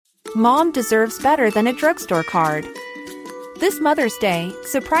Mom deserves better than a drugstore card. This Mother's Day,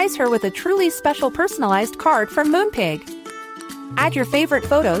 surprise her with a truly special personalized card from Moonpig. Add your favorite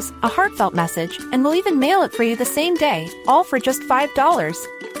photos, a heartfelt message, and we'll even mail it for you the same day, all for just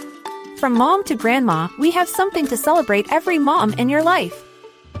 $5. From mom to grandma, we have something to celebrate every mom in your life.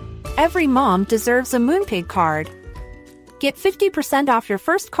 Every mom deserves a Moonpig card. Get 50% off your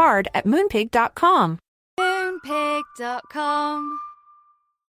first card at moonpig.com. Moonpig.com.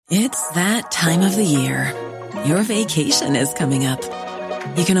 It's that time of the year. Your vacation is coming up.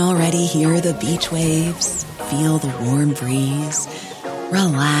 You can already hear the beach waves, feel the warm breeze,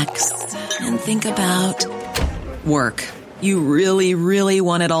 relax, and think about work. You really, really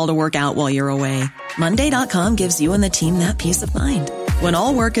want it all to work out while you're away. Monday.com gives you and the team that peace of mind. When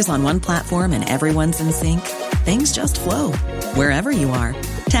all work is on one platform and everyone's in sync, things just flow. Wherever you are,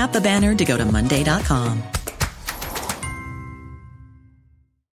 tap the banner to go to Monday.com.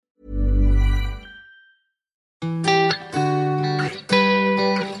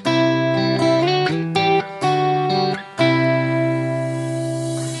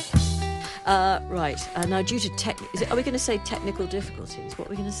 Right, now due to are we going to say technical difficulties? What are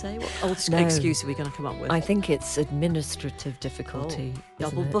we going to say? What old excuse are we going to come up with? I think it's administrative difficulty.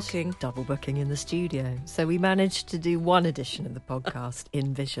 Double booking. Double booking in the studio. So we managed to do one edition of the podcast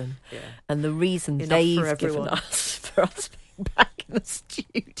in Vision. Yeah. And the reason Enough they've given us for us being back in the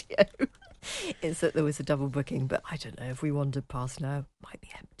studio is that there was a double booking. But I don't know, if we wandered past now, it might be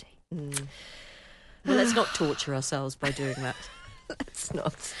empty. Well, let's not torture ourselves by doing that. It's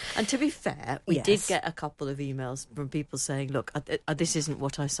not. And to be fair, we did get a couple of emails from people saying, look, this isn't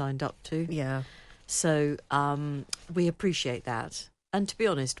what I signed up to. Yeah. So we appreciate that. And to be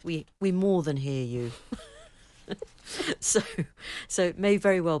honest, we more than hear you. So it may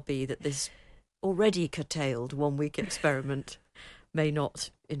very well be that this already curtailed 1 week experiment may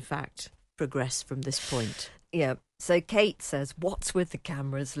not, in fact, progress from this point. Yeah. So Kate says, what's with the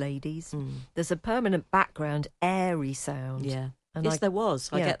cameras, ladies? There's a permanent background, airy sound. Yeah. And yes, there was.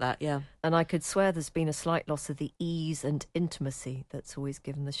 I get that, yeah. And I could swear there's been a slight loss of the ease and intimacy that's always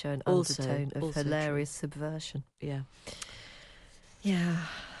given the show an undertone of hilarious subversion. Yeah. Yeah.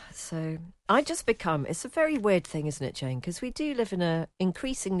 So I just become... It's a very weird thing, isn't it, Jane? Because we do live in an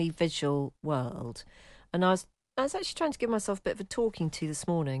increasingly visual world. And I was actually trying to give myself a bit of a talking to this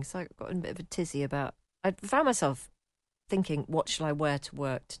morning. So I got in a bit of a tizzy about... I found myself thinking, what shall I wear to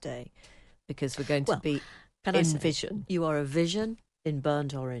work today? Because we're going to be... in Vision. You are a vision in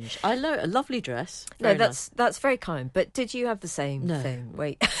burnt orange. I know, a lovely dress. Very nice. That's very kind. But did you have the same thing?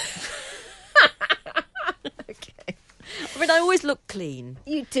 Wait. Okay. I mean, I always look clean.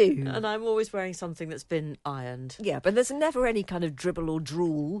 You do. And I'm always wearing something that's been ironed. Yeah, but there's never any kind of dribble or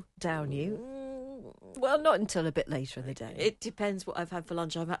drool down you. Well, not until a bit later in the day. It depends what I've had for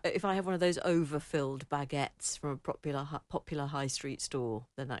lunch. If I have one of those overfilled baguettes from a popular high street store,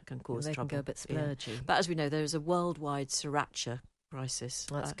 then that can cause trouble. They can go a bit splurgy. Yeah. But as we know, there is a worldwide sriracha crisis.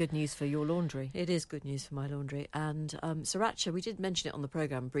 Well, that's good news for your laundry. It is good news for my laundry. And sriracha, we did mention it on the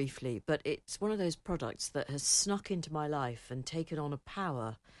programme briefly, but it's one of those products that has snuck into my life and taken on a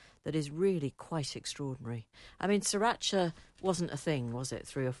power that is really quite extraordinary. I mean, sriracha wasn't a thing, was it,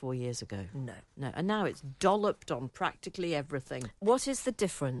 3 or 4 years ago? No. And now it's dolloped on practically everything. What is the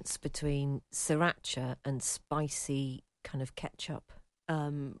difference between sriracha and spicy kind of ketchup?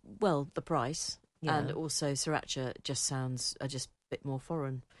 Well, the price. Yeah. And also sriracha just sounds just a bit more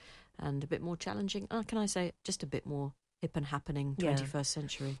foreign and a bit more challenging. Can I say just a bit more hip and happening 21st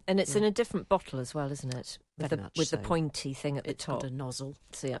century. And it's in a different bottle as well, isn't it? With the so. pointy thing at the It's top. got a nozzle.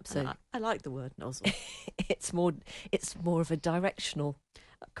 So, I like the word nozzle. It's more of a directional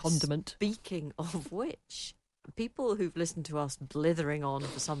condiment. Speaking of which, people who've listened to us blithering on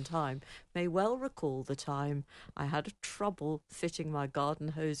for some time may well recall the time I had trouble fitting my garden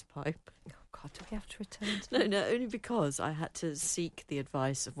hose pipe. Oh God, do we have to return to No, only because I had to seek the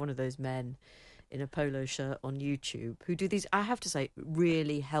advice of one of those men in a polo shirt on YouTube who do these, I have to say,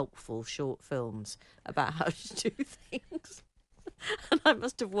 really helpful short films about how to do things. And I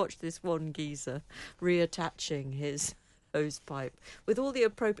must have watched this one geezer reattaching his hose pipe with all the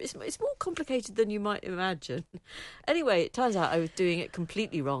appropriate... It's more complicated than you might imagine. Anyway, it turns out I was doing it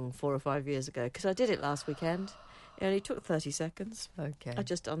completely wrong 4 or 5 years ago because I did it last weekend. It only took 30 seconds. Okay. I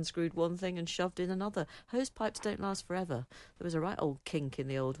just unscrewed one thing and shoved in another. Hose pipes don't last forever. There was a right old kink in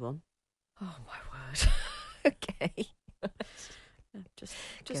the old one. Oh, my word. Okay. Just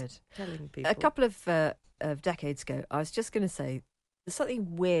Good. telling people. A couple of decades ago, I was just going to say, there's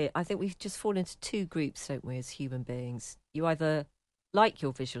something weird. I think we just fall into 2 groups, don't we, as human beings? You either like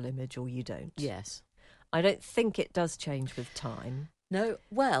your visual image or you don't. Yes. I don't think it does change with time. No,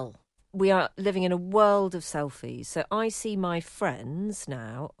 well, We are living in a world of selfies. So I see my friends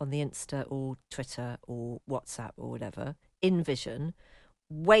now on the Insta or Twitter or WhatsApp or whatever in vision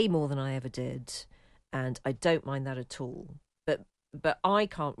way more than I ever did, and I don't mind that at all. But I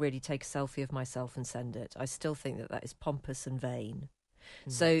can't really take a selfie of myself and send it. I still think that is pompous and vain.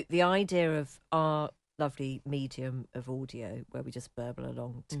 So the idea of our lovely medium of audio where we just burble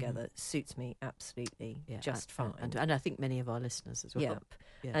along together suits me absolutely just fine. And I think many of our listeners as well. Yep.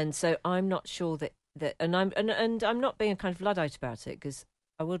 Yeah. And so I'm not sure that and I'm not being a kind of Luddite about it, because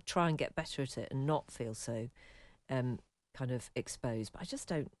I will try and get better at it and not feel so kind of exposed. But I just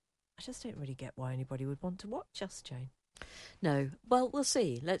don't really get why anybody would want to watch us, Jane. No. Well, we'll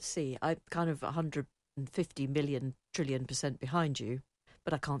see. Let's see. I'm kind of 150 million trillion% behind you,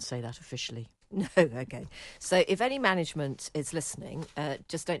 but I can't say that officially. No, okay. So if any management is listening,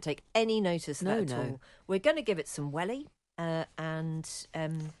 just don't take any notice of that at all. We're going to give it some welly, and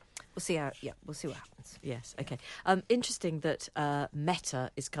we'll see what happens. Yes, okay. Interesting that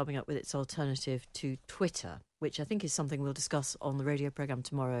Meta is coming up with its alternative to Twitter, which I think is something we'll discuss on the radio programme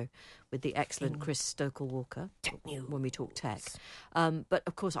tomorrow with the excellent Chris Stokel-Walker when we talk tech. But,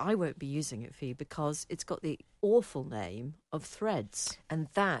 of course, I won't be using it, Fee, because it's got the awful name of Threads. And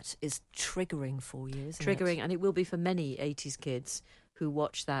that is triggering for you, isn't it? Triggering, and it will be for many 80s kids who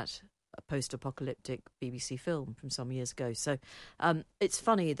watch that post-apocalyptic BBC film from some years ago. So it's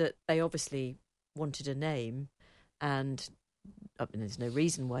funny that they obviously wanted a name, and there's no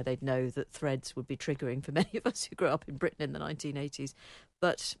reason why they'd know that Threads would be triggering for many of us who grew up in Britain in the 1980s.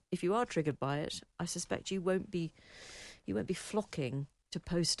 But if you are triggered by it, I suspect you won't be flocking to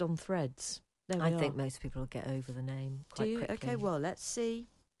post on Threads. I think most people will get over the name quite quickly. Okay, well, let's see.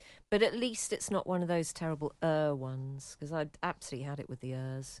 But at least it's not one of those terrible ones, because I absolutely had it with the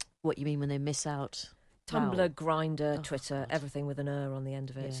What you mean when they miss out? Tumblr, vowel? Grindr, Twitter, God. everything with an on the end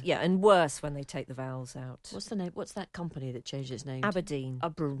of it. Yeah, and worse when they take the vowels out. What's the name? What's that company that changed its name? Aberdeen.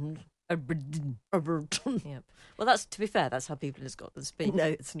 Aberdeen. Yep. Well, that's, to be fair, that's how people in Scotland speak. No,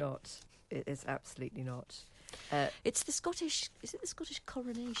 it's not. It is absolutely not. It's the Scottish. Is it the Scottish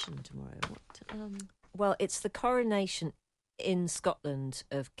coronation tomorrow? What? Well, it's the coronation in Scotland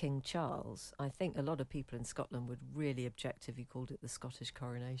of King Charles. I think a lot of people in Scotland would really object if you called it the Scottish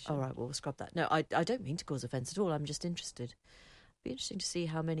coronation. All right, well, we'll scrub that. No, I don't mean to cause offence at all. I'm just interested. It'd be interesting to see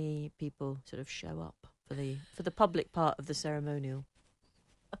how many people sort of show up for the public part of the ceremonial.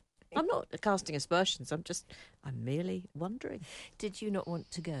 I'm not casting aspersions. I'm merely wondering. Did you not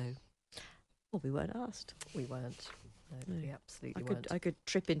want to go? Well, we weren't asked. We weren't. No, we absolutely weren't. I could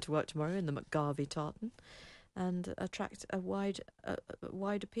trip into work tomorrow in the McGarvey tartan and attract a wide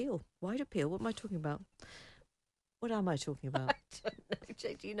appeal. Wide appeal? What am I talking about? What am I talking about? I don't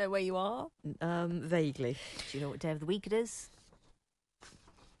know. Do you know where you are? Vaguely. Do you know what day of the week it is?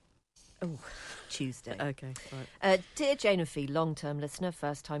 Oh, Tuesday. Okay, right. Dear Jane and Fee, long-term listener,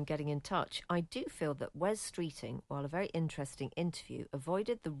 first time getting in touch. I do feel that Wes Streeting, while a very interesting interview,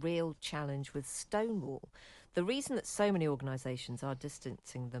 avoided the real challenge with Stonewall. The reason that so many organisations are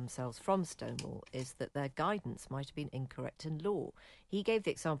distancing themselves from Stonewall is that their guidance might have been incorrect in law. He gave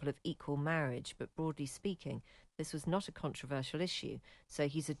the example of equal marriage, but broadly speaking, this was not a controversial issue. So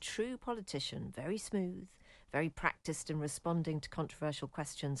he's a true politician, very smooth, very practised in responding to controversial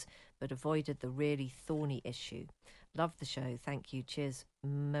questions, but avoided the really thorny issue. Love the show. Thank you. Cheers,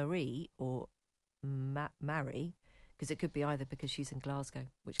 Marie, or Mary, because it could be either because she's in Glasgow,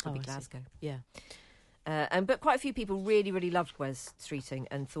 which could be Glasgow. Yeah. But quite a few people really, really loved Wes Streeting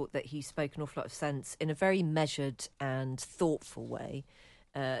and thought that he spoke an awful lot of sense in a very measured and thoughtful way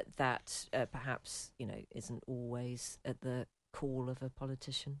that perhaps, isn't always at the call of a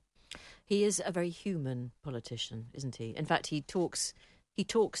politician. He is a very human politician, isn't he? In fact, he talks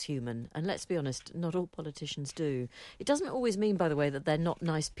human, and let's be honest, not all politicians do. It doesn't always mean, by the way, that they're not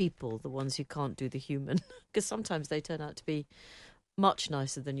nice people, the ones who can't do the human, because sometimes they turn out to be much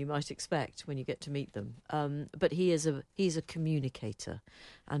nicer than you might expect when you get to meet them. But he's a communicator,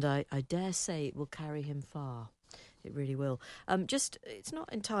 and I dare say it will carry him far. It really will. It's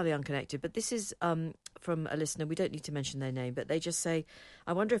not entirely unconnected, but this is from a listener. We don't need to mention their name, but they just say,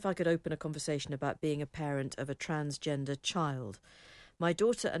 I wonder if I could open a conversation about being a parent of a transgender child. My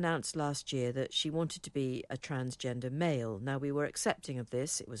daughter announced last year that she wanted to be a transgender male. Now, we were accepting of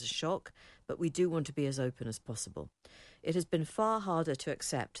this. It was a shock, but we do want to be as open as possible. It has been far harder to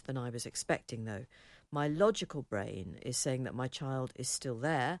accept than I was expecting, though. My logical brain is saying that my child is still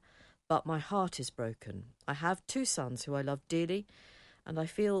there, but my heart is broken. I have 2 sons who I love dearly, and I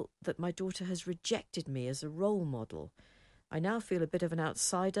feel that my daughter has rejected me as a role model. I now feel a bit of an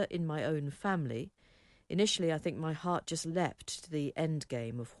outsider in my own family. Initially, I think my heart just leapt to the end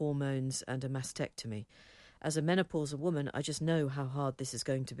game of hormones and a mastectomy. As a menopausal woman, I just know how hard this is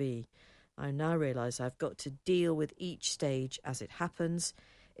going to be. I now realise I've got to deal with each stage as it happens.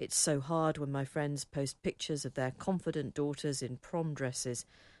 It's so hard when my friends post pictures of their confident daughters in prom dresses,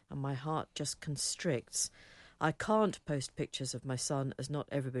 and my heart just constricts. I can't post pictures of my son, as not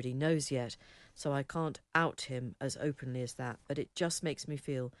everybody knows yet, so I can't out him as openly as that, but it just makes me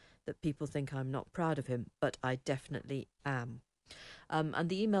feel that people think I'm not proud of him, but I definitely am. And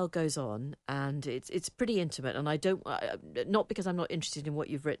the email goes on, and it's pretty intimate, and I don't, not because I'm not interested in what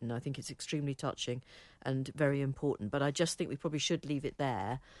you've written, I think it's extremely touching and very important, but I just think we probably should leave it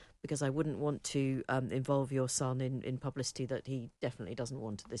there, because I wouldn't want to involve your son in publicity that he definitely doesn't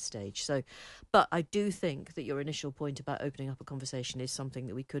want at this stage. So, but I do think that your initial point about opening up a conversation is something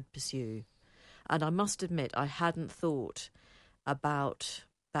that we could pursue. And I must admit, I hadn't thought about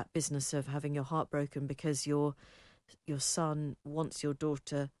that business of having your heart broken because your son, once your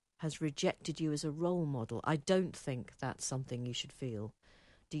daughter has rejected you as a role model. I don't think that's something you should feel.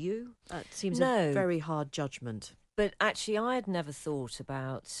 Do you? That seems a very hard judgment. But actually, I had never thought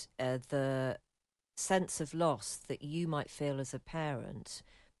about the sense of loss that you might feel as a parent,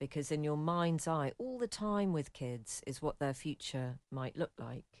 because in your mind's eye, all the time with kids is what their future might look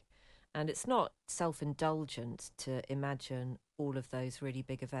like. And it's not self-indulgent to imagine all of those really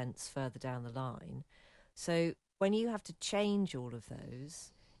big events further down the line. So when you have to change all of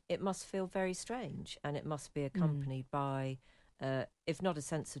those, it must feel very strange, and it must be accompanied by, if not a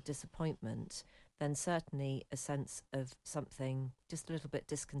sense of disappointment, then certainly a sense of something just a little bit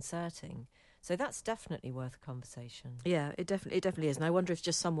disconcerting. So that's definitely worth a conversation. Yeah, it definitely is. And I wonder if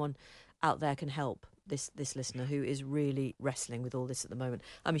just someone out there can help this listener who is really wrestling with all this at the moment.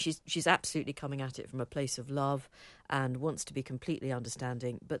 I mean, she's absolutely coming at it from a place of love and wants to be completely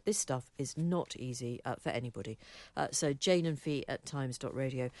understanding, but this stuff is not easy for anybody. So Jane and Fee at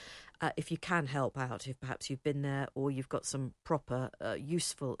times.radio. If you can help out, if perhaps you've been there or you've got some proper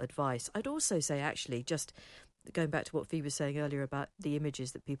useful advice. I'd also say, actually, just going back to what Fee was saying earlier about the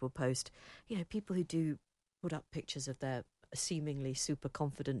images that people post, you know, people who do put up pictures of their seemingly super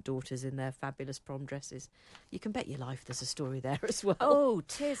confident daughters in their fabulous prom dresses, you can bet your life there's a story there as well. Oh,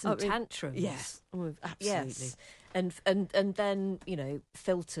 tears and tantrums. Yes, absolutely. Yes. And then, you know,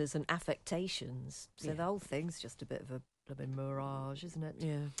 filters and affectations. So the whole thing's just a bit of a mirage, isn't it?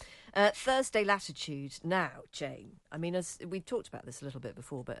 Yeah. Thursday latitude. Now, Jane, I mean, as we've talked about this a little bit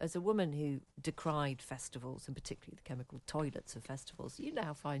before, but as a woman who decried festivals, and particularly the chemical toilets of festivals, you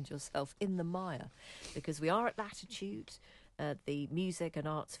now find yourself in the mire, because we are at Latitude, the Music and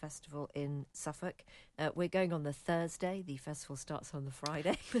Arts Festival in Suffolk. We're going on the Thursday. The festival starts on the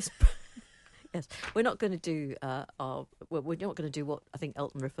Friday. Yes, we're not going to do we're not going to do what I think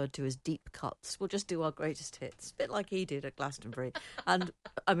Elton referred to as deep cuts. We'll just do our greatest hits, a bit like he did at Glastonbury. And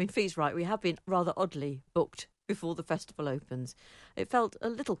I mean, Fee's right. We have been rather oddly booked before the festival opens. It felt a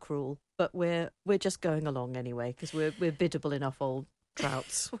little cruel, but we're just going along anyway because we're biddable enough old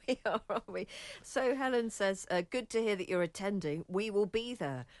trouts. We are, aren't we? So Helen says, good to hear that you're attending. We will be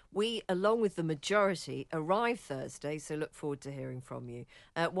there. We, along with the majority, arrive Thursday, so look forward to hearing from you.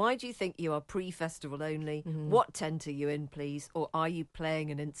 Why do you think you are pre-festival only? What tent are you in, please? Or are you playing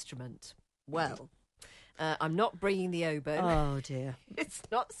an instrument? Well, I'm not bringing the oboe. Oh, dear. It's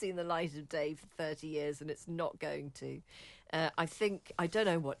not seen the light of day for 30 years, and it's not going to. I don't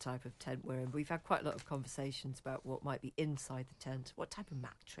know what type of tent we're in. We've had quite a lot of conversations about what might be inside the tent, what type of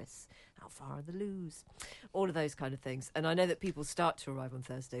mattress, how far are the loos, all of those kind of things. And I know that people start to arrive on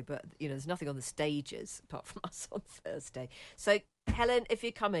Thursday, but, you know, there's nothing on the stages apart from us on Thursday. So, Helen, if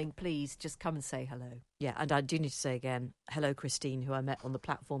you're coming, please just come and say hello. Yeah, and I do need to say again, hello, Christine, who I met on the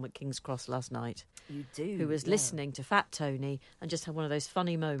platform at King's Cross last night. You do? Who was listening to Fat Tony and just had one of those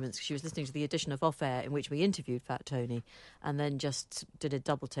funny moments. She was listening to the edition of Off Air in which we interviewed Fat Tony and then just did a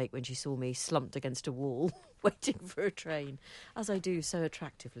double take when she saw me slumped against a wall waiting for a train, as I do so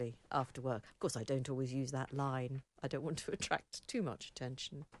attractively after work. Of course, I don't always use that line. I don't want to attract too much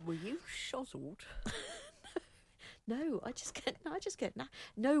attention. Were you shozzled? No, I just get.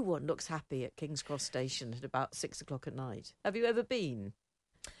 No one looks happy at King's Cross Station at about 6 o'clock at night. Have you ever been?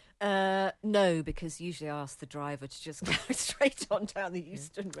 No, because usually I ask the driver to just go straight on down the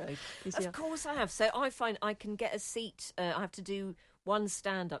Euston Road. Of course I have. So I find I can get a seat. I have to do one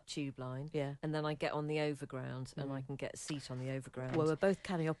stand-up tube line, Yeah. and then I get on the overground and I can get a seat on the overground. Well, we're both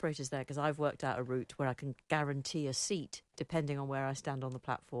canny operators there because I've worked out a route where I can guarantee a seat depending on where I stand on the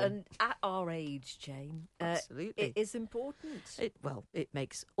platform. And at our age, Jane, Absolutely. it is important. It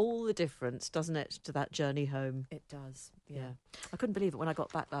makes all the difference, doesn't it, to that journey home? It does, Yeah. I couldn't believe it when I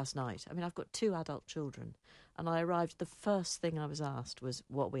got back last night. I mean, I've got 2 adult children, and I arrived, the first thing I was asked was,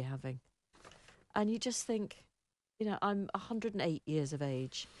 what are we having? And you just think, I'm 108 years of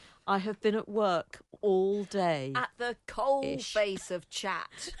age. I have been at work all day. At the coal face of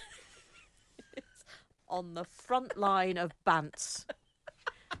chat. On the front line of bants.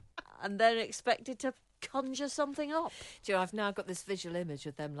 And then expected to conjure something up. Do you know, I've now got this visual image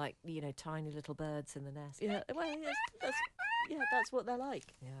of them like, tiny little birds in the nest. Yeah, well, that's what they're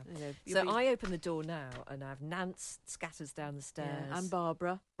like. Yeah. So I open the door now and I have Nance scatters down the stairs. Yeah, and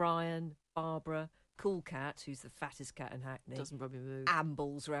Barbara. Brian, Barbara, Cool Cat, who's the fattest cat in Hackney. Doesn't probably move.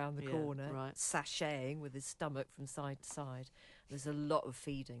 Ambles round the Yeah, corner, right. sashaying with his stomach from side to side. There's a lot of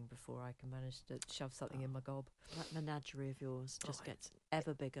feeding before I can manage to shove something in my gob. That menagerie of yours just gets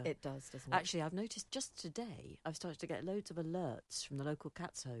ever bigger. It does, doesn't it? Actually, I've noticed just today I've started to get loads of alerts from the local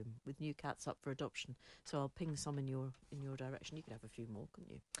cats home with new cats up for adoption. So I'll ping some in your direction. You could have a few more,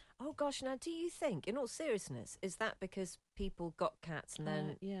 couldn't you? Oh gosh, now do you think, in all seriousness, is that because people got cats and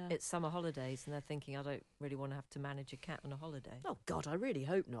then it's summer holidays and they're thinking, I don't really want to have to manage a cat on a holiday? Oh God, I really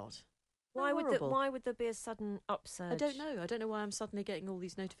hope not. Why would there be a sudden upsurge? I don't know. I don't know why I'm suddenly getting all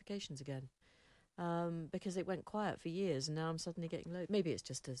these notifications again. Because it went quiet for years and now I'm suddenly getting loads. Maybe it's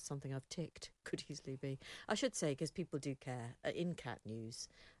just something I've ticked. Could easily be. I should say, because people do care, in cat news,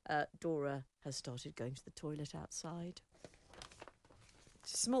 Dora has started going to the toilet outside.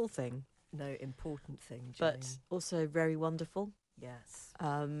 It's a small thing. No, important thing, Jane. But also very wonderful. Yes.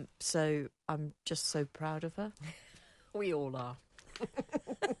 So I'm just so proud of her. We all are.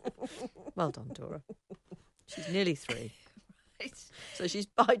 Well done, Dora. She's nearly 3. Right. So she's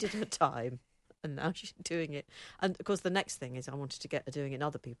bided her time, and now she's doing it. And, of course, the next thing is I wanted to get her doing it in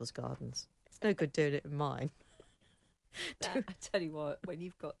other people's gardens. It's no good doing it in mine. I tell you what, when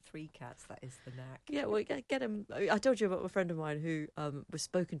you've got 3 cats, that is the knack. Yeah, well, get them. I told you about a friend of mine who was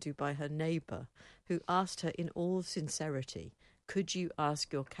spoken to by her neighbour, who asked her in all sincerity, could you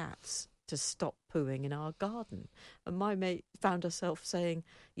ask your cats to stop pooing in our garden? And my mate found herself saying,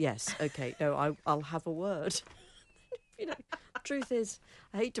 yes, okay, no, I'll have a word. Truth is,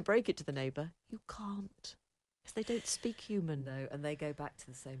 I hate to break it to the neighbour, you can't. Because they don't speak human. No, and they go back to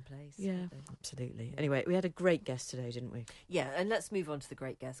the same place. Yeah, absolutely. Anyway, we had a great guest today, didn't we? Yeah, and let's move on to the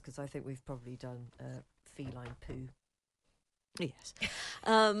great guest, because I think we've probably done feline poo. Yes.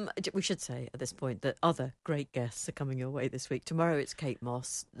 We should say at this point that other great guests are coming your way this week. Tomorrow it's Kate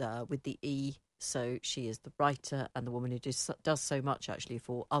Moss with the E. So she is the writer and the woman who does so much actually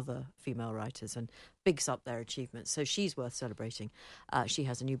for other female writers and bigs up their achievements. So she's worth celebrating. She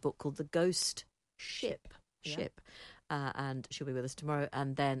has a new book called The Ghost Ship. And she'll be with us tomorrow.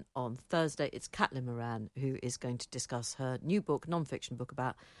 And then on Thursday, it's Caitlin Moran who is going to discuss her new book, non-fiction book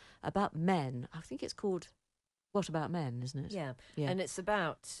about men. I think it's called What About Men, isn't it? Yeah. And it's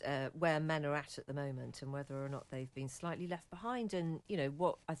about where men are at the moment and whether or not they've been slightly left behind. And,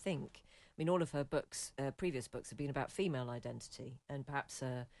 what I think, all of her books, previous books, have been about female identity and perhaps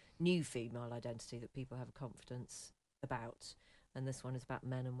a new female identity that people have a confidence about. And this one is about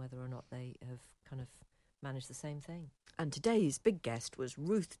men and whether or not they have kind of managed the same thing. And today's big guest was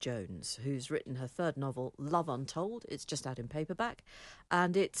Ruth Jones, who's written her 3rd novel, Love Untold. It's just out in paperback.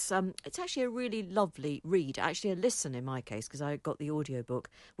 And it's actually a really lovely read, actually a listen in my case, because I got the audiobook,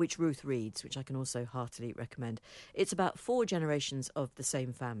 which Ruth reads, which I can also heartily recommend. It's about 4 generations of the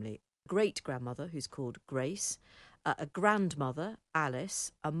same family. Great-grandmother, who's called Grace, a grandmother,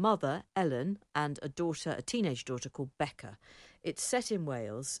 Alice, a mother, Ellen, and a teenage daughter called Becca. It's set in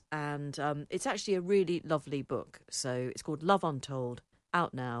Wales, and it's actually a really lovely book. So it's called Love Untold,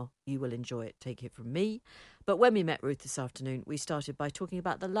 out now. You will enjoy it, take it from me. But when we met Ruth this afternoon, we started by talking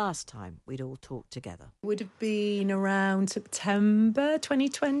about the last time we'd all talked together. Would have been around September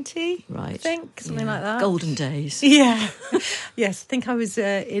 2020, right? I think, something like that. Golden days. Yeah. Yes, I think I was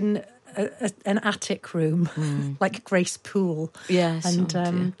in an attic room, like Grace Poole. Yes.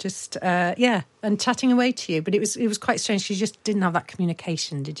 And and chatting away to you. But it was quite strange. You just didn't have that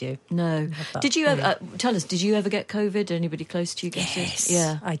communication, did you? No. Did you ever, tell us, did you ever get COVID? Did anybody close to you get it?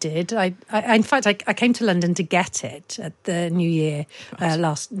 Yeah. I did. I in fact, I came to London to get it at the New Year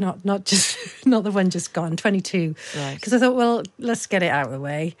last, not the one just gone, 22. Right. Because I thought, well, let's get it out of the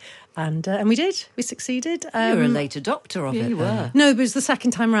way. And we did. We succeeded. You were a late adopter of it. You were. No, but it was the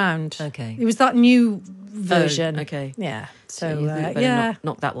second time round. Okay. It was that new version. Okay. Yeah. So, you better yeah.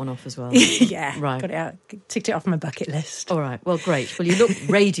 knock that one off as well. Yeah. Right. Got it out. Ticked it off my bucket list. All right. Well, great. Well, you look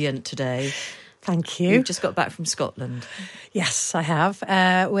radiant today. Thank you. You've just got back from Scotland. Yes, I have.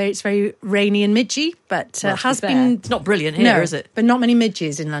 Where it's very rainy and midgy, but Well, to has be fair, been. It's not brilliant here, is it? But not many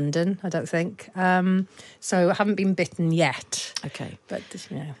midges in London, I don't think. So I haven't been bitten yet. Okay. But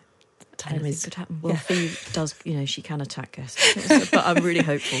time Anything is. could happen. Well, Fee does, she can attack guests. But I'm really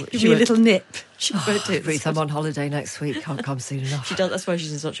hopeful. That Give she me a won't- little nip. She won't do it. Ruth, I'm on holiday next week. Can't come soon enough. She does. That's why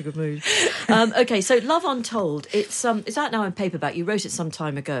she's in such a good mood. Okay, so Love Untold. It's out now in paperback. You wrote it some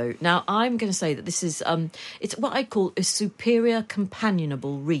time ago. Now I'm going to say that this is it's what I call a superior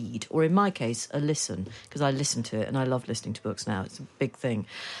companionable read, or in my case, a listen, because I listen to it and I love listening to books now. It's a big thing,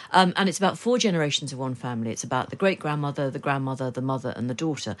 and it's about 4 generations of one family. It's about the great grandmother, the grandmother, the mother, and the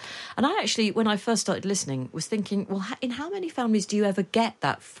daughter. And I actually, when I first started listening, was thinking, well, in how many families do you ever get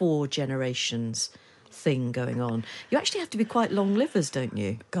that 4 generations thing going on? You actually have to be quite long livers, don't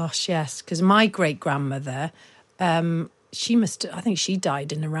you? Gosh, yes. Because my great grandmother, I think she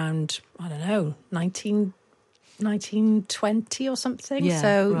died in around, I don't know, 1920 or something. Yeah,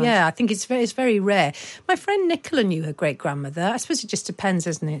 So, right. yeah, I think it's very rare. My friend Nicola knew her great grandmother. I suppose it just depends,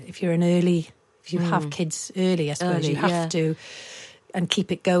 doesn't it? If you have kids early, I suppose Early, you have yeah. to. And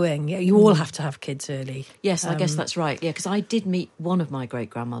keep it going. Yeah, you all have to have kids early. Yes, I guess that's right. Yeah, because I did meet one of my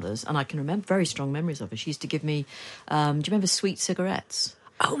great-grandmothers, and I can remember very strong memories of her. She used to give me, do you remember sweet cigarettes?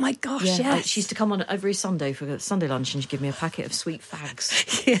 Oh my gosh, Yeah, yes. she used to come on every Sunday for Sunday lunch and she'd give me a packet of sweet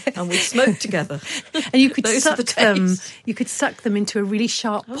fags. Yeah. And we'd smoke together. And you could Those are suck the them. days. You could suck them into a really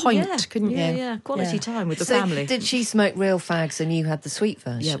sharp point, yeah. couldn't you? Yeah. Quality time with the So family. did she smoke real fags and you had the sweet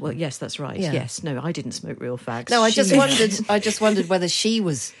version? Yeah, well, yes, that's right. Yeah. Yes, no, I didn't smoke real fags. No, I She- just wondered whether she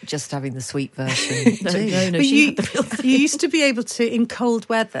was just having the sweet version No, too. no, But she had the real thing. you used to be able to, in cold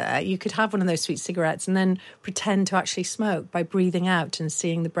weather, you could have one of those sweet cigarettes and then pretend to actually smoke by breathing out and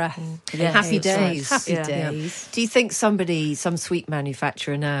seeing the breath. Yeah, Happy that's right. days. Happy Yeah. days. Do you think some sweet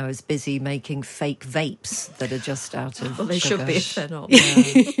manufacturer now is busy making fake vapes that are just out of Well, they sugar? should be if they're not.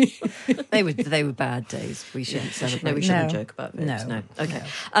 They were bad days. We shouldn't celebrate. No, we shouldn't No. joke about vapes. No. No. Okay.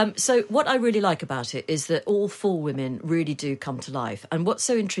 So what I really like about it is that all 4 women really do come to life. And what's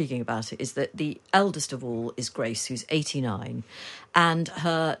so intriguing about it is that the eldest of all is Grace, who's 89, and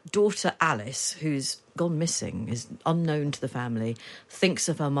her daughter Alice, who's gone missing, is unknown to the family, thinks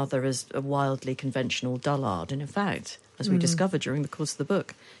of her mother as a wildly conventional dullard. And in fact, as we discover during the course of the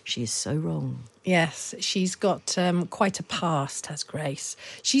book, she is so wrong. Yes, she's got quite a past, has Grace.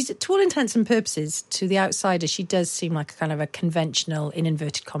 She's, to all intents and purposes, to the outsider, she does seem like a kind of a conventional, in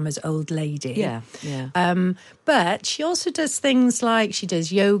inverted commas, old lady. Yeah. But she also does things like she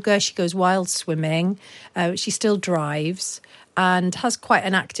does yoga, she goes wild swimming, she still drives and has quite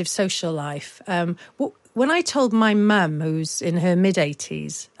an active social life. When I told my mum, who's in her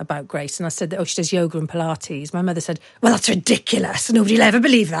mid-80s, about Grace, and I said that, she does yoga and Pilates, my mother said, well, that's ridiculous. Nobody will ever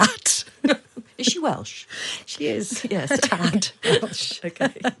believe that. Is she Welsh? She is. Yes. A tad Welsh.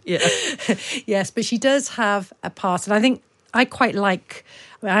 Okay. Yeah. Yes, but she does have a past. And I think I quite like...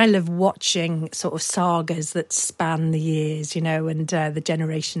 I love watching sort of sagas that span the years, and the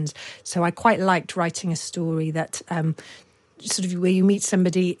generations. So I quite liked writing a story that... sort of where you meet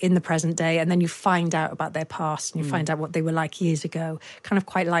somebody in the present day and then you find out about their past and you find out what they were like years ago. Kind of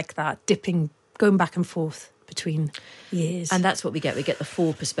quite like that, going back and forth between years. And that's what we get. We get the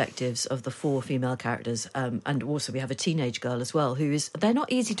 4 perspectives of the 4 female characters. And also we have a teenage girl as well, they're not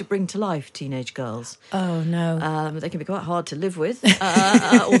easy to bring to life, teenage girls. Oh, no. They can be quite hard to live with,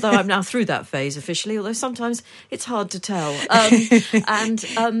 although I'm now through that phase officially, although sometimes it's hard to tell.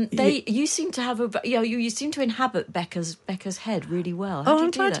 You seem to have you seem to inhabit Becca's head really well. How do you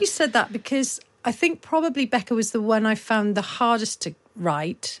I'm do glad that? you said that because I think probably Becca was the one I found the hardest to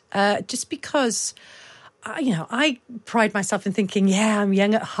write, just because... I pride myself in thinking, I'm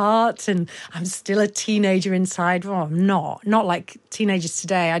young at heart and I'm still a teenager inside. Well, I'm not like teenagers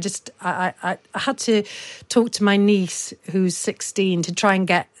today. I had to talk to my niece who's 16 to try and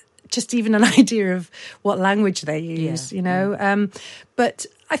get just even an idea of what language they use, But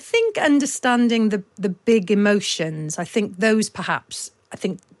I think understanding the big emotions, I think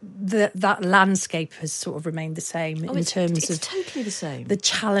that landscape has sort of remained the same in terms of... It's totally the same. The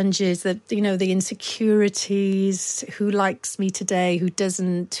challenges, the insecurities, who likes me today, who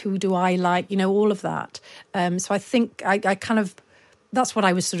doesn't, who do I like, all of that. So I think I kind of... That's what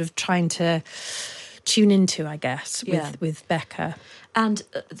I was sort of trying to tune into, I guess, with Becca. And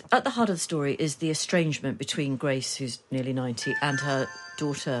at the heart of the story is the estrangement between Grace, who's nearly 90, and her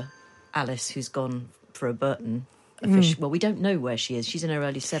daughter Alice, who's gone for a Burton. Well, we don't know where she is. She's in her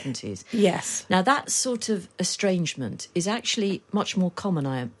early 70s. Yes. Now, that sort of estrangement is actually much more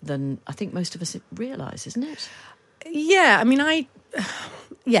common than I think most of us realise, isn't it? Yeah, I mean,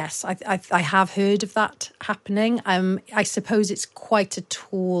 yes, I have heard of that happening. I suppose it's quite a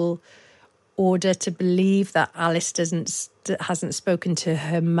tall order to believe that Alice hasn't spoken to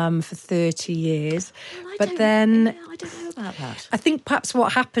her mum for 30 years. Well, but then I don't know about that. I think perhaps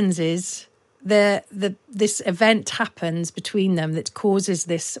what happens is this event happens between them that causes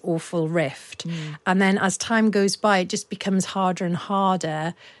this awful rift. And then as time goes by, it just becomes harder and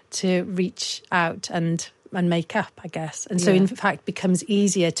harder to reach out and make up, I guess. And so in fact becomes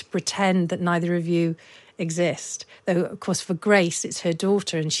easier to pretend that neither of you exist. Though, of course, for Grace, it's her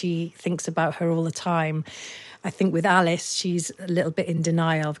daughter and she thinks about her all the time. I think with Alice, she's a little bit in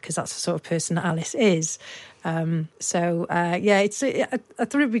denial because that's the sort of person that Alice is. I thought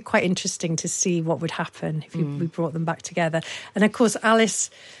it would be quite interesting to see what would happen if we brought them back together. And of course, Alice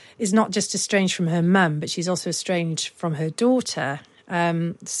is not just estranged from her mum, but she's also estranged from her daughter.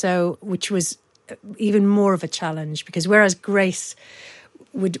 Which was even more of a challenge because whereas Grace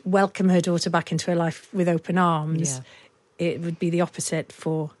would welcome her daughter back into her life with open arms, it would be the opposite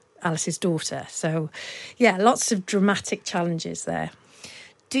for Alice's daughter. So, yeah, lots of dramatic challenges there.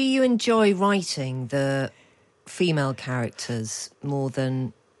 Do you enjoy writing the female characters more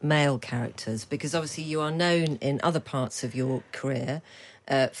than male characters? Because obviously you are known in other parts of your career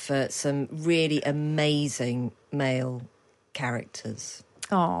for some really amazing male characters.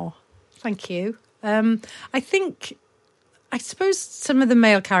 Oh, thank you. I suppose some of the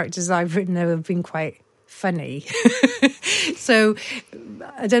male characters I've written have been quite funny. So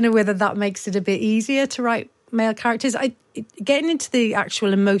I don't know whether that makes it a bit easier to write male characters. Getting into the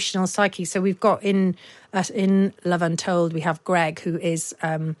actual emotional psyche. So we've got in Love Untold, we have Greg, who is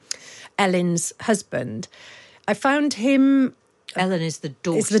Ellen's husband. I found him... Ellen is the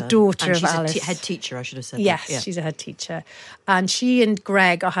daughter. Is the daughter and of Alice. She's a head teacher, I should have said. Yes, that. she's a head teacher. And she and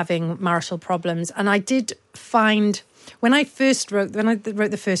Greg are having marital problems. And I did find, when I wrote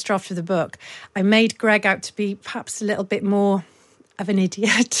the first draft of the book, I made Greg out to be perhaps a little bit more of an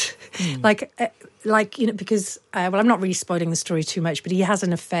idiot. Because, I'm not really spoiling the story too much, but he has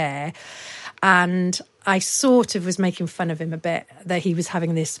an affair. And I sort of was making fun of him a bit, that he was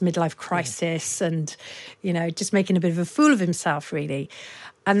having this midlife crisis and, just making a bit of a fool of himself, really.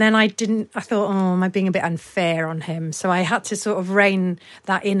 And then I thought, am I being a bit unfair on him? So I had to sort of rein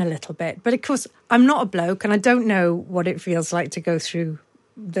that in a little bit. But of course, I'm not a bloke and I don't know what it feels like to go through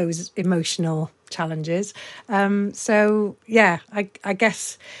those emotional challenges. I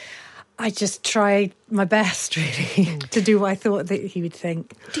guess I just tried my best, really, to do what I thought that he would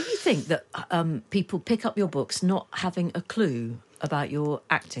think. Do you think that people pick up your books not having a clue about your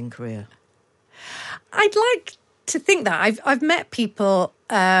acting career? I'd like to think that. I've met people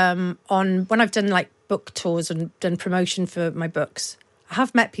when I've done like book tours and done promotion for my books. I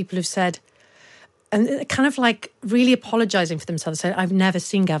have met people who've said, and kind of like really apologising for themselves, saying, I've never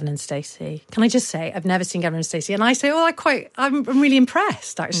seen Gavin and Stacey. Can I just say, I've never seen Gavin and Stacey? And I say, I'm really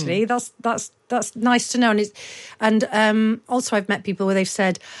impressed, actually. That's nice to know. And also I've met people where they've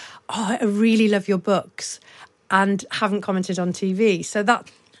said, I really love your books and haven't commented on TV. So that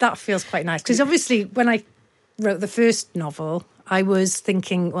feels quite nice. Because obviously when I wrote the first novel, I was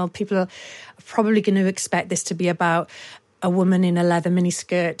thinking, well, people are probably going to expect this to be about a woman in a leather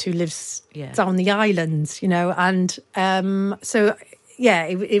miniskirt who lives down the islands, and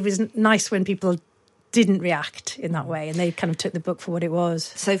it was nice when people didn't react in that way and they kind of took the book for what it was.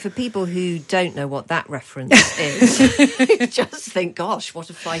 So for people who don't know what that reference is, just think, gosh, what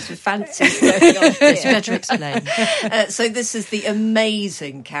a flight of fancy going on here. It's better explain. So this is the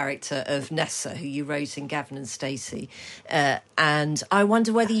amazing character of Nessa, who you wrote in Gavin and Stacey. And I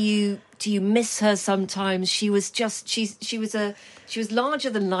wonder whether do you miss her sometimes? She was larger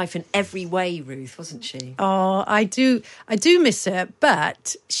than life in every way, Ruth, wasn't she? Oh, I do miss her,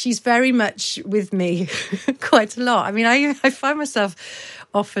 but she's very much with me quite a lot. I mean, I find myself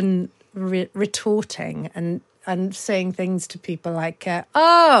often retorting and saying things to people like,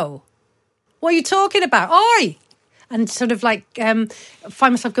 "Oh, what are you talking about? Oi!" And sort of like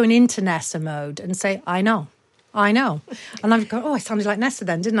find myself going into Nessa mode and say, "I know." And I've gone, I sounded like Nessa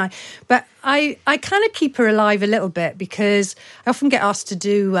then, didn't I? But I kind of keep her alive a little bit because I often get asked to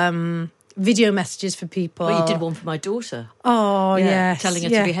do video messages for people. Well, you did one for my daughter. Oh, yeah, yes. Telling her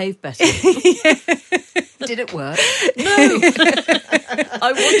to behave better. Did it work? No.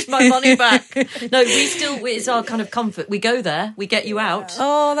 I want my money back. No, it's our kind of comfort. We go there, we get you out.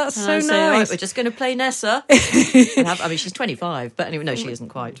 Oh, that's so and I say, nice. right, we're just going to play Nessa. I mean, she's 25, but anyway, no, she isn't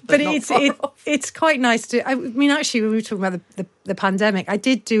quite. But it's quite nice to. I mean, actually, when we were talking about the pandemic, I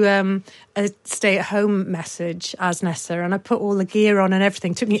did do a stay-at-home message as Nessa, and I put all the gear on and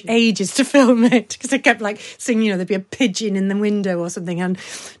everything. It took me ages to film it because I kept like seeing, there'd be a pigeon in the window or something, and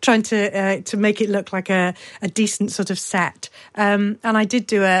trying to make it look like a decent sort of set. And I did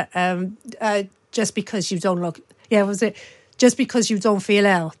do just because you don't look. Yeah, was it? Just because you don't feel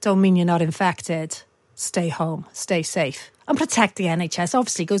ill, don't mean you're not infected. Stay home, stay safe, and protect the NHS.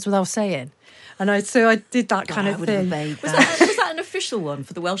 Obviously, goes without saying. And I did that kind of thing. Was that an official one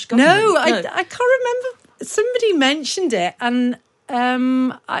for the Welsh government? No, I can't remember. Somebody mentioned it, and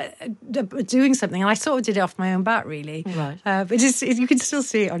doing something, and I sort of did it off my own bat, really. Right. But you can still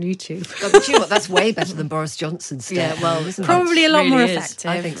see it on YouTube. But you know what? That's way better than Boris Johnson's. Yeah, well, probably a lot more really effective.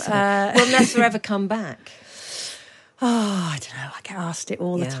 I think so. Will Nessa ever come back? Oh, I don't know. I get asked it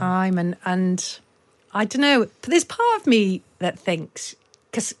all the time, and I don't know. But there's part of me that thinks,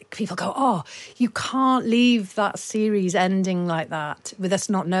 because people go, oh, you can't leave that series ending like that with us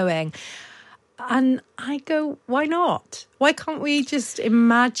not knowing. And I go, why not? Why can't we just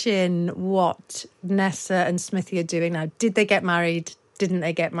imagine what Nessa and Smithy are doing now? Did they get married? Didn't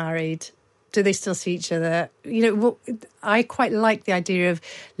they get married? Do they still see each other? I quite like the idea of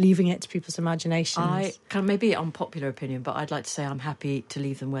leaving it to people's imaginations. Maybe unpopular opinion, but I'd like to say I'm happy to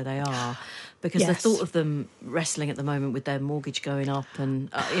leave them where they are, because the thought of them wrestling at the moment with their mortgage going up, and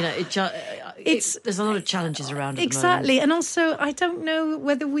there's a lot of challenges around it. Exactly, and also I don't know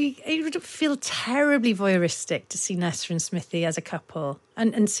whether it would feel terribly voyeuristic to see Nessa and Smithy as a couple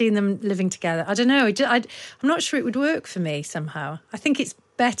and seeing them living together. I don't know. I'm not sure it would work for me somehow. I think it's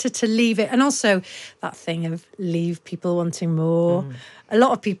better to leave it. And also that thing of leave people wanting more. A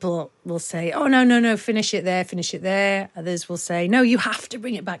lot of people will say, oh, no, finish it there. Others will say, no, you have to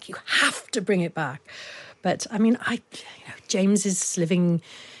bring it back. But I mean, James is living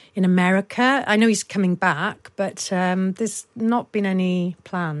in America. I know he's coming back, but there's not been any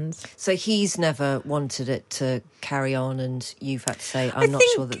plans. So he's never wanted it to carry on, and you've had to say, I'm not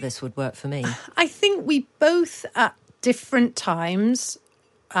sure that this would work for me. I think we both at different times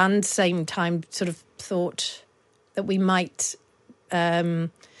and same time sort of thought that we might, if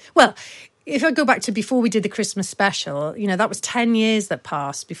I go back to before we did the Christmas special, that was 10 years that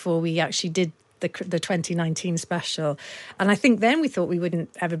passed before we actually did the 2019 special. And I think then we thought we wouldn't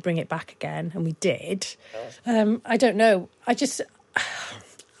ever bring it back again, and we did. I don't know. I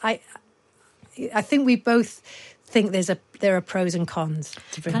think we both think there are pros and cons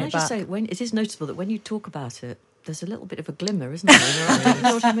to bring it back. Can I just say, it is noticeable that when you talk about it, there's a little bit of a glimmer, isn't there? You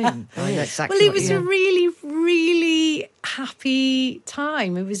know what I mean? I know exactly. Well, it was a really, really happy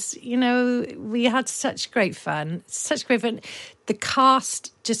time. It was, we had such great fun. The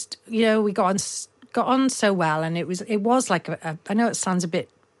cast just, we got on so well, and it was like I know it sounds a bit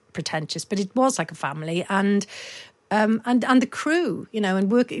pretentious, but it was like a family, and the crew,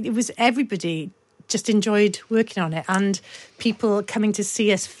 and work. It was everybody. Just enjoyed working on it, and people coming to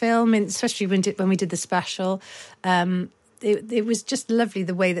see us film, especially when we did the special. It was just lovely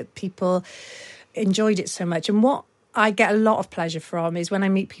the way that people enjoyed it so much. And what I get a lot of pleasure from is when I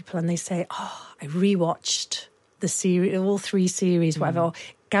meet people and they say, "Oh, I rewatched the series, all 3 series, whatever." Or,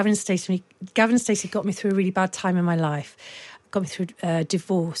 Gavin Stacey got me through a really bad time in my life. Got me through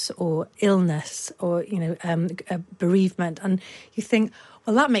divorce or illness or a bereavement, and you think,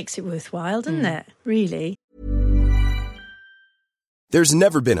 well, that makes it worthwhile, doesn't it? Really. There's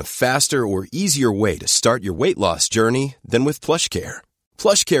never been a faster or easier way to start your weight loss journey than with PlushCare.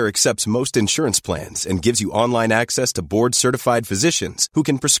 PlushCare accepts most insurance plans and gives you online access to board-certified physicians who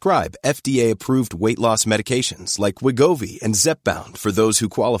can prescribe FDA-approved weight loss medications like Wegovy and Zepbound for those who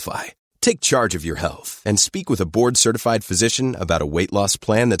qualify. Take charge of your health and speak with a board-certified physician about a weight loss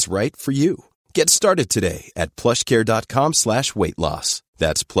plan that's right for you. Get started today at plushcare.com/weight loss.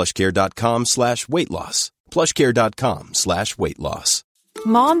 That's plushcare.com/weight loss. plushcare.com/weight loss.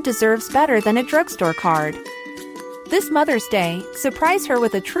 Mom deserves better than a drugstore card. This Mother's Day, surprise her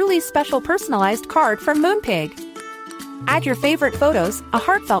with a truly special personalized card from Moonpig. Add your favorite photos, a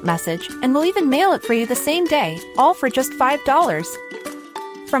heartfelt message, and we'll even mail it for you the same day, all for just $5.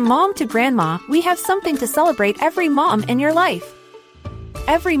 From mom to grandma, we have something to celebrate every mom in your life.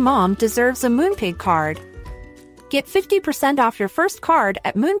 Every mom deserves a Moonpig card. Get 50% off your first card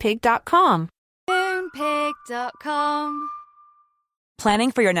at moonpig.com. Moonpig.com.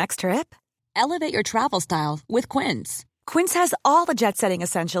 Planning for your next trip? Elevate your travel style with Quince. Quince has all the jet-setting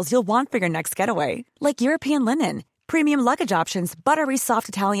essentials you'll want for your next getaway, like European linen, premium luggage options, buttery soft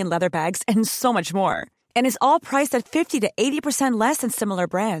Italian leather bags, and so much more. And is all priced at 50 to 80% less than similar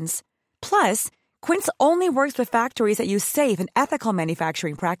brands. Plus, Quince only works with factories that use safe and ethical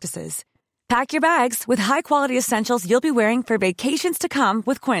manufacturing practices. Pack your bags with high-quality essentials you'll be wearing for vacations to come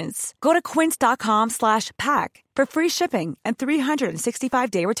with Quince. Go to quince.com/pack for free shipping and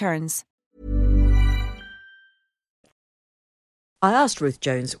 365-day returns. I asked Ruth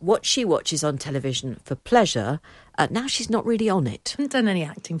Jones what she watches on television for pleasure. Now she's not really on it. I haven't done any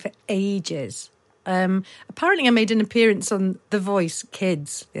acting for ages. Apparently I made an appearance on The Voice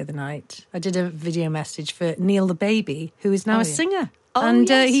Kids the other night. I did a video message for Neil the baby, who is now a singer.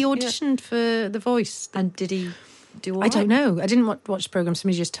 He auditioned for The Voice. And did he do all I right? don't know. I didn't watch the programme.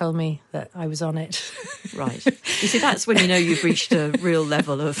 Somebody just told me that I was on it. Right. You see, that's when you know you've reached a real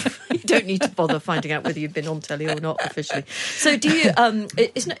level of... You don't need to bother finding out whether you've been on telly or not officially. So do you...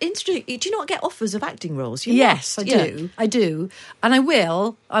 it's not interesting. Do you not get offers of acting roles? Yes, I do. I do. And I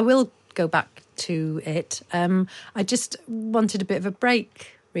will go back to it. I just wanted a bit of a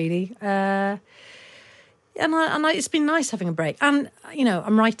break, really. And it's been nice having a break. And,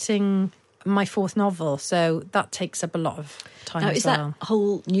 I'm writing my fourth novel, so that takes up a lot of time as well. Is that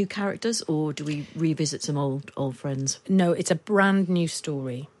whole new characters, or do we revisit some old friends? No, it's a brand new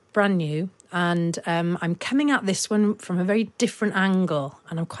story. Brand new. And I'm coming at this one from a very different angle,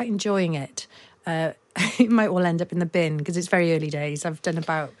 and I'm quite enjoying it. It might all end up in the bin because it's very early days. I've done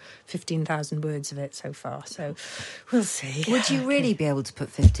about 15,000 words of it so far, so we'll see. Would you really be able to put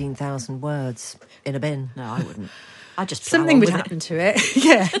 15,000 words in a bin? No, I wouldn't. I just something would happen to it.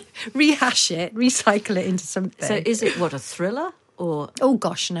 Yeah, rehash it, recycle it into something. So, is it a thriller or? Oh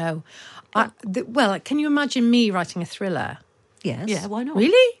gosh, no. Can you imagine me writing a thriller? Yes. Yeah, why not?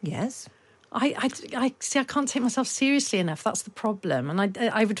 Really? Yes. I see. I can't take myself seriously enough. That's the problem, and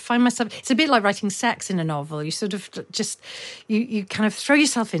I would find myself. It's a bit like writing sex in a novel. You sort of just you kind of throw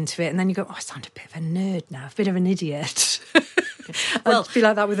yourself into it, and then you go, "Oh, I sound a bit of a nerd now, a bit of an idiot." Well, I'd be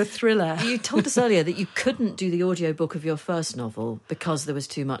like that with a thriller. You told us earlier that you couldn't do the audiobook of your first novel because there was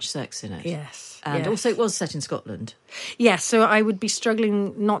too much sex in it. Yes. And also it was set in Scotland. Yeah, so I would be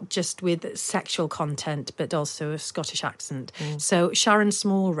struggling not just with sexual content, but also a Scottish accent. So Sharon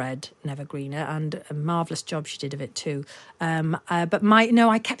Smallred, Never Greener, and a marvellous job she did of it too. But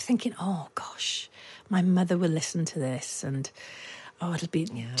I kept thinking, oh gosh, my mother will listen to this and... Oh, it'll be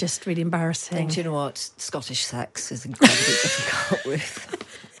just really embarrassing. Do you know what? Scottish sex is incredibly difficult, Ruth.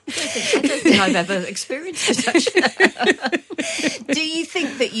 I don't think I've ever experienced it, actually. Do you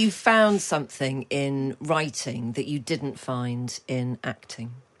think that you found something in writing that you didn't find in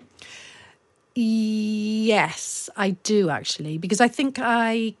acting? Yes, I do, actually, because I think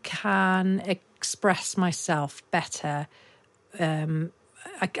I can express myself better.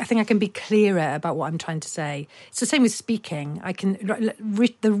 I think I can be clearer about what I'm trying to say. It's the same with speaking.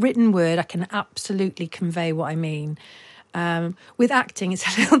 The written word, I can absolutely convey what I mean. With acting, it's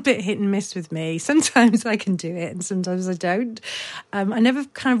a little bit hit and miss with me. Sometimes I can do it and sometimes I don't. I never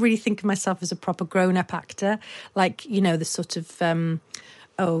kind of really think of myself as a proper grown-up actor, like, the sort of,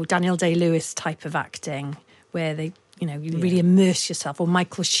 Daniel Day-Lewis type of acting where they... you really immerse yourself, or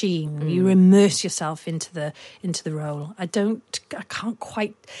Michael Sheen, you immerse yourself into the role. I can't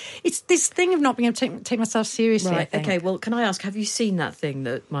quite. It's this thing of not being able to take myself seriously. Right. I think. Okay. Well, can I ask? Have you seen that thing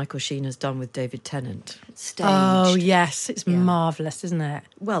that Michael Sheen has done with David Tennant? Staged. Oh yes, it's marvellous, isn't it?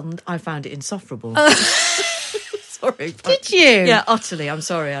 Well, I found it insufferable. Sorry. Did you? Yeah, utterly. I'm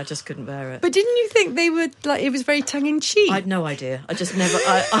sorry. I just couldn't bear it. But didn't you think they were like it was very tongue in cheek? I had no idea. I just never.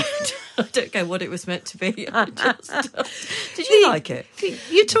 I don't know what it was meant to be. Did you like it?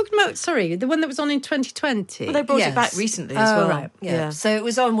 You're talking about the one that was on in 2020. Well, they brought it back recently as well. Right. Yeah. So it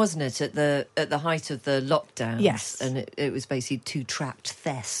was on, wasn't it, at the height of the lockdown? Yes. And it was basically two trapped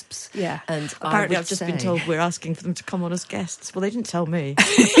thesps. Yeah. And Apparently, I've just been told we're asking for them to come on as guests. Well, they didn't tell me.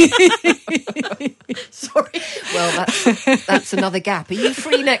 Sorry. Well, that's another gap. Are you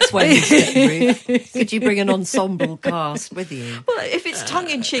free next Wednesday, Ruth? Could you bring an ensemble cast with you? Well, if it's tongue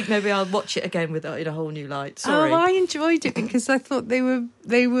in cheek, maybe I'll watch it again in a whole new light. Sorry. Oh, I enjoyed it because I thought they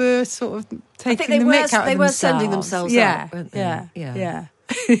were sort of taking the mick out of themselves. They were sending themselves out, weren't they? Yeah.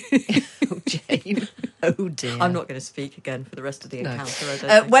 Oh, Jane. Oh, dear. I'm not going to speak again for the rest of the encounter. I don't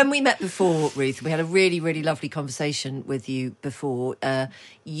think. When we met before, Ruth, we had a really, really lovely conversation with you before.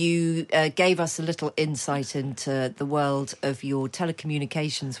 You gave us a little insight into the world of your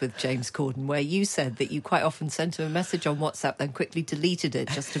telecommunications with James Corden, where you said that you quite often sent him a message on WhatsApp, then quickly deleted it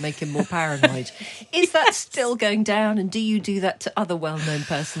just to make him more paranoid. Is that still going down? And do you do that to other well-known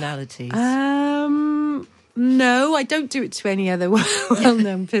personalities? No, I don't do it to any other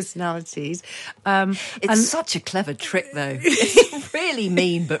well-known personalities. It's such a clever trick, though. It's really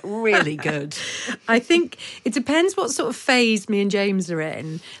mean, but really good. I think it depends what sort of phase me and James are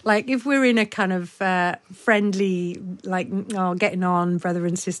in. Like, if we're in a kind of friendly, like, getting on, brother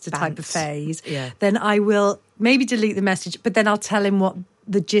and sister type of phase, then I will maybe delete the message, but then I'll tell him what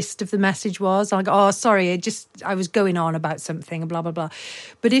the gist of the message was. I'll go, oh, sorry, I was going on about something, blah, blah, blah.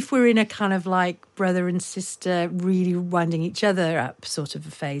 But if we're in a kind of like brother and sister really winding each other up sort of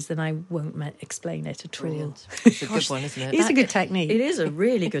a phase, then I won't explain it at all. It's a good one, isn't it? It's a good technique. It is a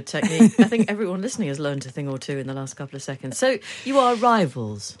really good technique. I think everyone listening has learned a thing or two in the last couple of seconds. So you are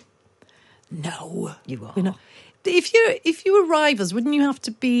rivals? No. You are. We're not. If you were rivals, wouldn't you have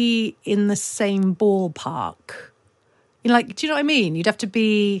to be in the same ballpark? Like, do you know what I mean? You'd have to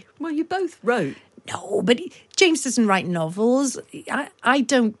be... Well, you both wrote. No, but James doesn't write novels. I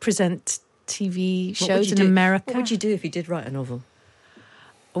don't present TV shows in America. What would you do if you did write a novel?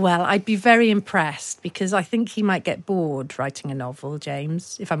 Well, I'd be very impressed because I think he might get bored writing a novel,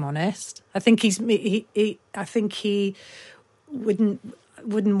 James, if I'm honest. I think I think he wouldn't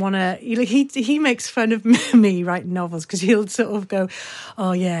want to... He makes fun of me writing novels because he'll sort of go,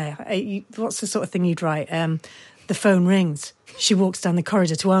 oh, yeah, what's the sort of thing you'd write? The phone rings. She walks down the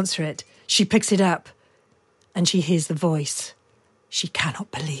corridor to answer it. She picks it up and she hears the voice. She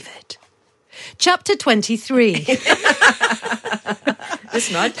cannot believe it. Chapter 23.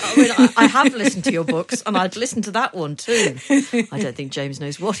 Listen, I have listened to your books and I'd listen to that one too. I don't think James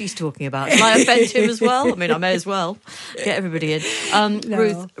knows what he's talking about. Shall I offend him as well? I mean, I may as well get everybody in. No.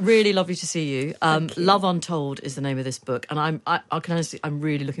 Ruth, really lovely to see you. Love Untold is the name of this book, and I'm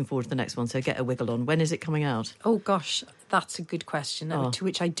really looking forward to the next one. So get a wiggle on. When is it coming out? Oh gosh, that's a good question to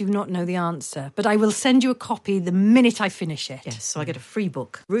which I do not know the answer. But I will send you a copy the minute I finish it. Yes, so I get a free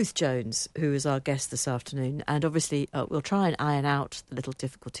book. Ruth Jones, who is our guest this afternoon, and obviously we'll try and iron out the little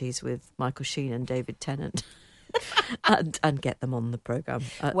difficulties with Michael Sheen and David Tennant and get them on the programme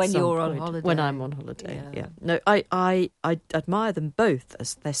when you're on holiday. When I'm on holiday, yeah. No, I admire them both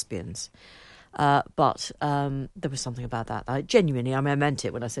as thespians. But there was something about that. I meant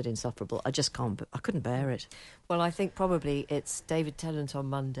it when I said insufferable. I couldn't bear it. Well, I think probably it's David Tennant on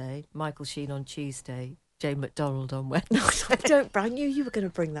Monday, Michael Sheen on Tuesday, Jane McDonald on Wednesday. I knew you were going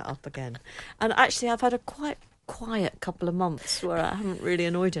to bring that up again. And actually, I've had a quite quiet couple of months where I haven't really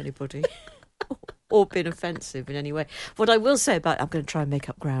annoyed anybody or been offensive in any way. What I will say I'm going to try and make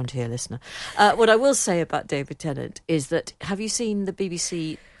up ground here, listener. What I will say about David Tennant is that, have you seen the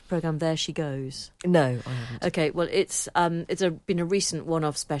BBC programme There She Goes? No, I haven't. Okay, well, it's been a recent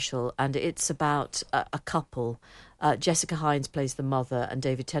one-off special, and it's about a couple. Jessica Hines plays the mother and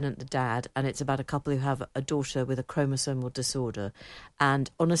David Tennant the dad, and it's about a couple who have a daughter with a chromosomal disorder. And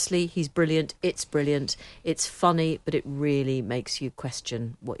honestly, he's brilliant. It's brilliant. It's funny, but it really makes you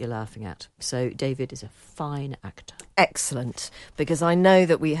question what you're laughing at. So David is a fine actor. Excellent, because I know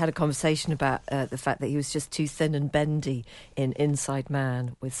that we had a conversation about the fact that he was just too thin and bendy in Inside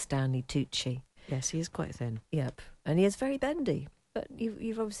Man with Stanley Tucci. Yes, he is quite thin. Yep, and he is very bendy. But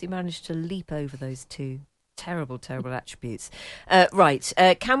you've obviously managed to leap over those two terrible attributes. Right,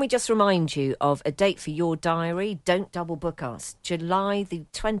 can we just remind you of a date for your diary? Don't double book us. July the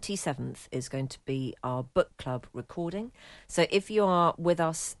 27th is going to be our book club recording. So if you are with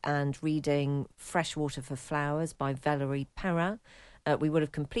us and reading Freshwater for Flowers by Valerie Perrin, we will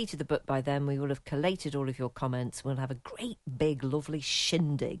have completed the book by then. We will have collated all of your comments. We'll have a great, big, lovely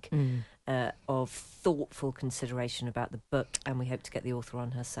shindig of thoughtful consideration about the book, and we hope to get the author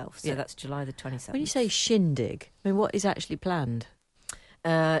on herself. So that's July the 27th. When you say shindig, I mean, what is actually planned?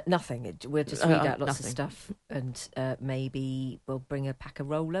 Nothing. We'll just read out lots nothing. of stuff, and maybe we'll bring a pack of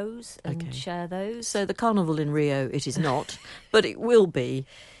Rolos and share those. So the carnival in Rio, it is not, but it will be.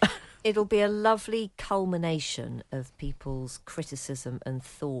 It'll be a lovely culmination of people's criticism and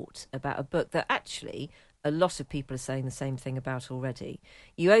thought about a book that actually a lot of people are saying the same thing about already.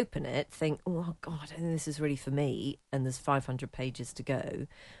 You open it, think, oh, God, I don't think this is really for me, and there's 500 pages to go.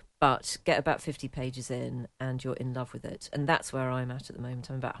 But get about 50 pages in and you're in love with it. And that's where I'm at the moment.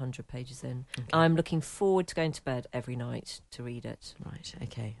 I'm about 100 pages in. Okay. I'm looking forward to going to bed every night to read it. Right,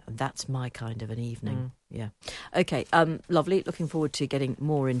 okay. And that's my kind of an evening. Yeah. Okay, lovely. Looking forward to getting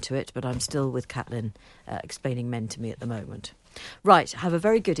more into it, but I'm still with Caitlin explaining men to me at the moment. Right, have a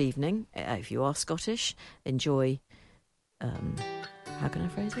very good evening. If you are Scottish, enjoy, how can I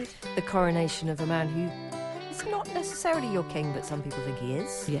phrase it? The coronation of a man who... He's not necessarily your king, but some people think he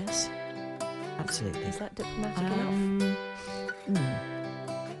is. Yes, absolutely. Is that diplomatic enough?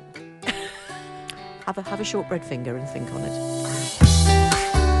 Have a shortbread finger and think on it.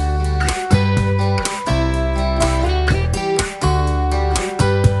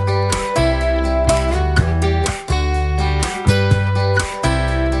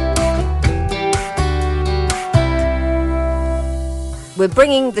 We're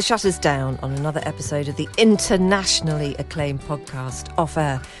bringing the shutters down on another episode of the internationally acclaimed podcast Off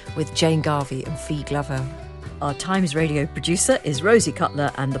Air with Jane Garvey and Fee Glover. Our Times Radio producer is Rosie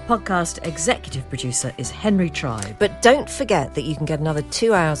Cutler and the podcast executive producer is Henry Tribe. But don't forget that you can get another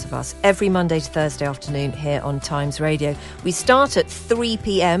 2 hours of us every Monday to Thursday afternoon here on Times Radio. We start at 3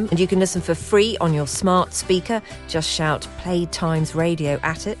 p.m. and you can listen for free on your smart speaker. Just shout Play Times Radio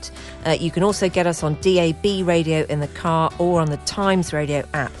at it. You can also get us on DAB radio in the car or on the Times Radio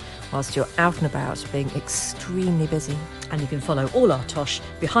app whilst you're out and about being extremely busy. And you can follow all our tosh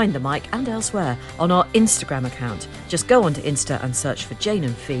behind the mic and elsewhere on our Instagram account. Just go onto Insta and search for Jane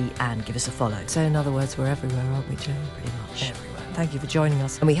and Fee and give us a follow. So in other words, we're everywhere, aren't we, Jane? Pretty much. Everywhere. Thank you for joining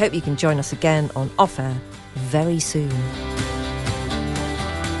us. And we hope you can join us again on Off Air very soon.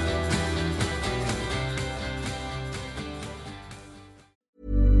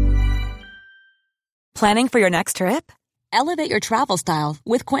 Planning for your next trip? Elevate your travel style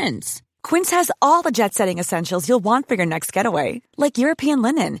with Quince. Quince has all the jet-setting essentials you'll want for your next getaway, like European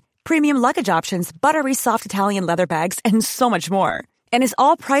linen, premium luggage options, buttery soft Italian leather bags, and so much more. And is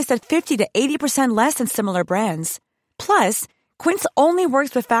all priced at 50 to 80% less than similar brands. Plus, Quince only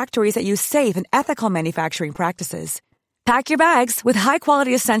works with factories that use safe and ethical manufacturing practices. Pack your bags with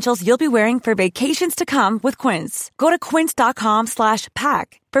high-quality essentials you'll be wearing for vacations to come with Quince. Go to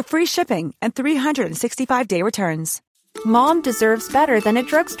quince.com/pack for free shipping and 365-day returns. Mom deserves better than a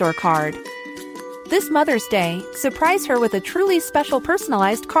drugstore card. This Mother's Day, surprise her with a truly special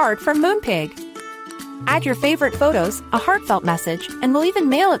personalized card from Moonpig. Add your favorite photos, a heartfelt message, and we'll even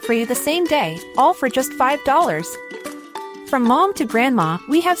mail it for you the same day, all for just $5. From mom to grandma,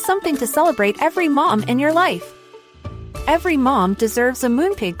 we have something to celebrate every mom in your life. Every mom deserves a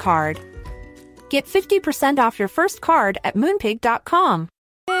Moonpig card. Get 50% off your first card at moonpig.com.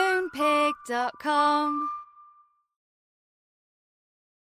 Moonpig.com